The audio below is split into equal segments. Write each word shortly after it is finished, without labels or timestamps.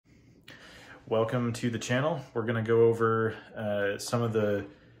welcome to the channel. We're going to go over some of the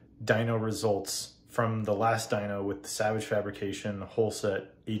dyno results from the last dyno with the Savage Fabrication Holset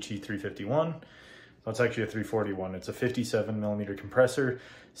HE341. So it's actually a 341. It's a 57 millimeter compressor,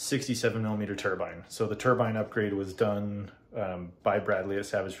 67 millimeter turbine. So the turbine upgrade was done by Bradley at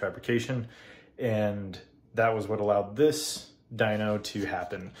Savage Fabrication, and that was what allowed this dyno to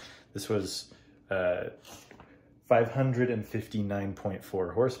happen. This was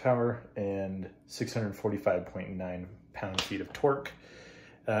 559.4 horsepower and 645.9 pound-feet of torque.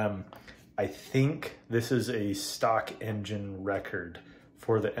 I think this is a stock engine record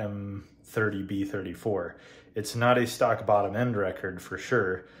for the M30b34. It's not a stock bottom end record for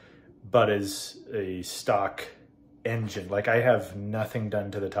sure, but is a stock engine. Like, I have nothing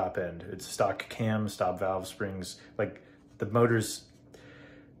done to the top end. It's stock cam, stop valve springs, like the motor's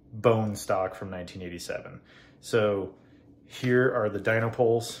bone stock from 1987. So here are the dyno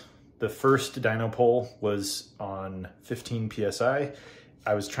poles. The first dyno pole was on 15 PSI.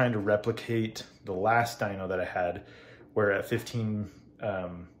 I was trying to replicate the last dyno that I had, where at 15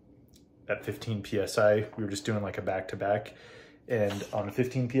 PSI, we were just doing like a back-to-back. And on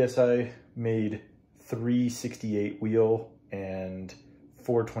 15 PSI, made 368 wheel and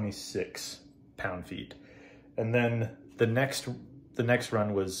 426 pound-feet. And then the next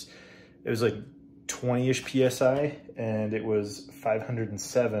run was, it was like 20-ish PSI, and it was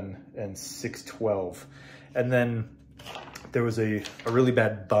 507 and 612. And then there was a really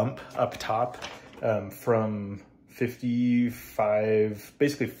bad bump up top from 55,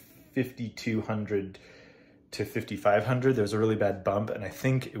 basically 5,200 to 5,500. There was a really bad bump, and I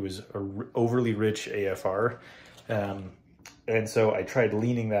think it was a overly rich AFR. And so I tried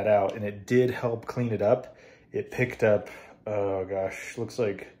leaning that out, and it did help clean it up. It picked up, oh gosh, looks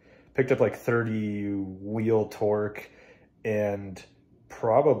like, picked up like 30 wheel torque and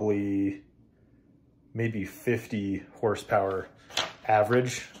probably maybe 50 horsepower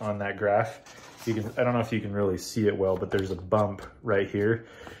average on that graph. You can, I don't know if you can really see it well, but there's a bump right here.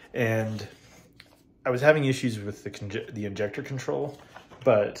 And I was having issues with the injector control,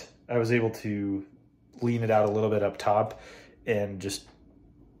 but I was able to lean it out a little bit up top and just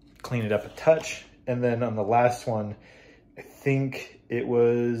clean it up a touch. And then on the last one, I think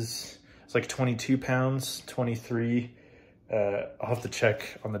it's like 22 pounds, 23. I'll have to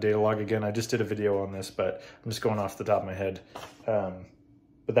check on the data log again. I just did a video on this, but I'm just going off the top of my head.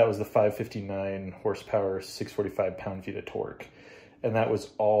 But that was the 559 horsepower, 645 pound-feet of torque. And that was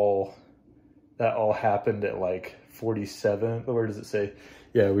all, that all happened at like 47, where does it say?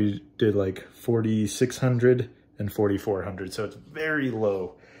 Yeah, we did like 4,600 and 4,400, so it's very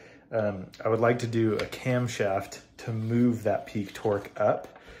low. I would like to do a camshaft to move that peak torque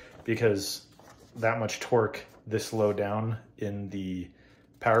up, because that much torque this low down in the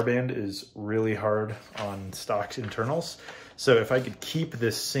power band is really hard on stock internals. So if I could keep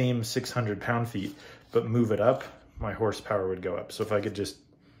this same 600 pound-feet, but move it up, my horsepower would go up. So if I could just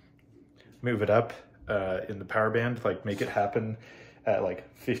move it up in the power band, like make it happen at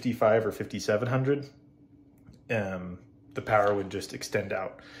like 55 or 5,700, the power would just extend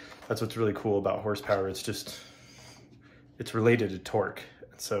out. That's what's really cool about horsepower. It's just, it's related to torque.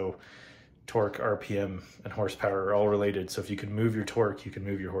 So torque, RPM, and horsepower are all related. So if you can move your torque, you can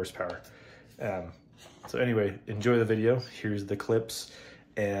move your horsepower. So anyway, enjoy the video. Here's the clips.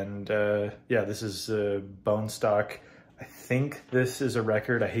 And yeah, this is bone stock. I think this is a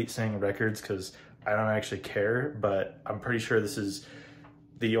record. I hate saying records because I don't actually care, but I'm pretty sure this is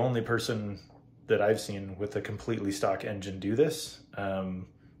the only person that I've seen with a completely stock engine do this.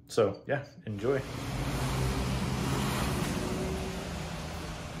 So yeah, enjoy.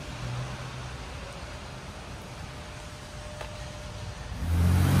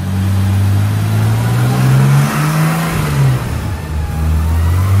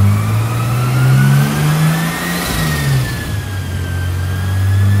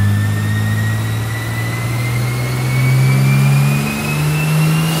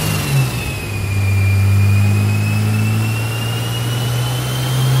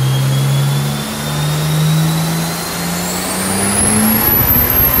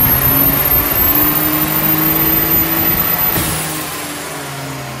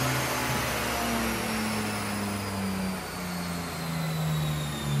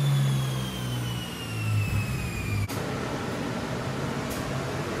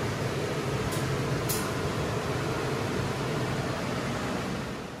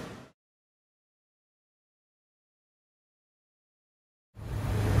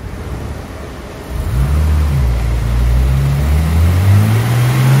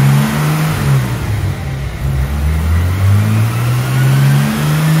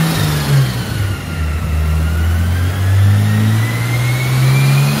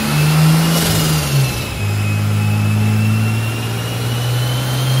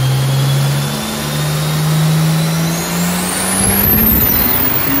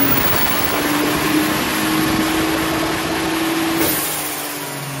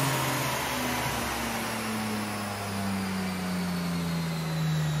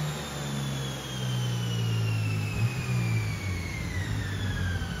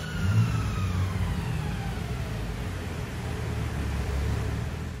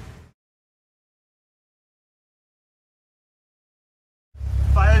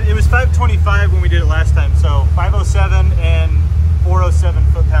 525 when we did it last time, so 507 and 407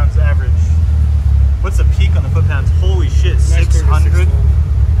 foot-pounds average. What's the peak on the foot-pounds? Holy shit, 600?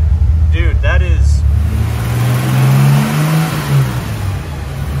 Dude, that is...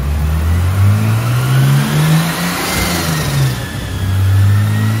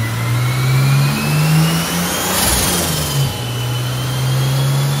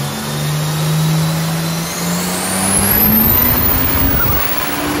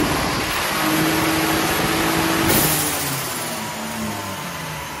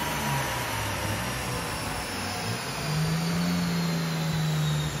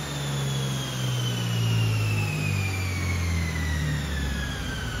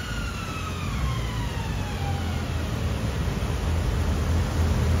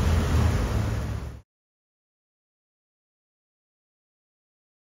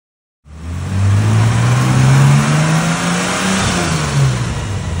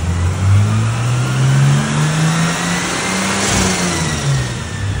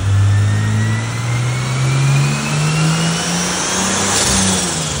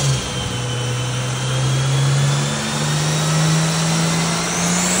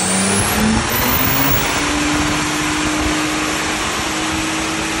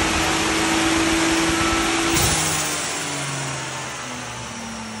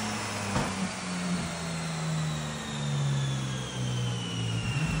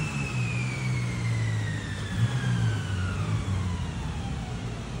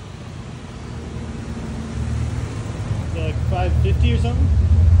 Like 550 or something?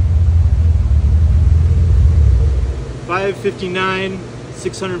 559,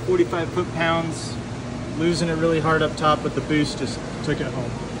 645 foot-pounds. Losing it really hard up top, but the boost just took it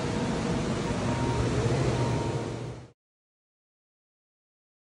home.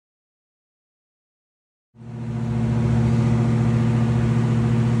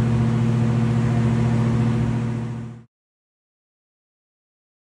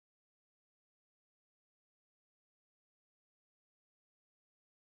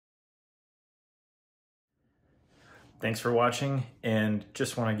 Thanks for watching, and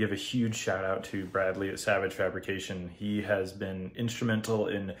just want to give a huge shout out to Bradley at Savage Fabrication. He has been instrumental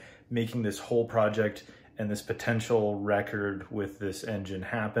in making this whole project and this potential record with this engine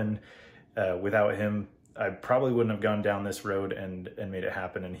happen. Without him, I probably wouldn't have gone down this road and made it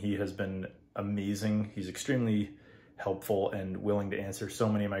happen, and he has been amazing. He's extremely helpful and willing to answer so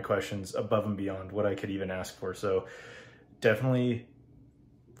many of my questions above and beyond what I could even ask for. So definitely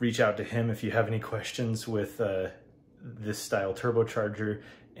reach out to him if you have any questions with this style turbocharger,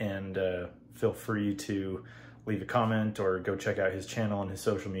 and feel free to leave a comment or go check out his channel and his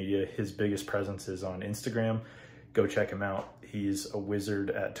social media. His biggest presence is on Instagram. Go check him out. He's a wizard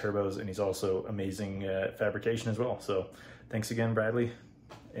at turbos, and he's also amazing at fabrication as well. So thanks again, Bradley,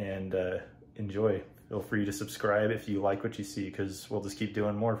 and enjoy. Feel free to subscribe if you like what you see, because we'll just keep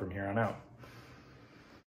doing more from here on out.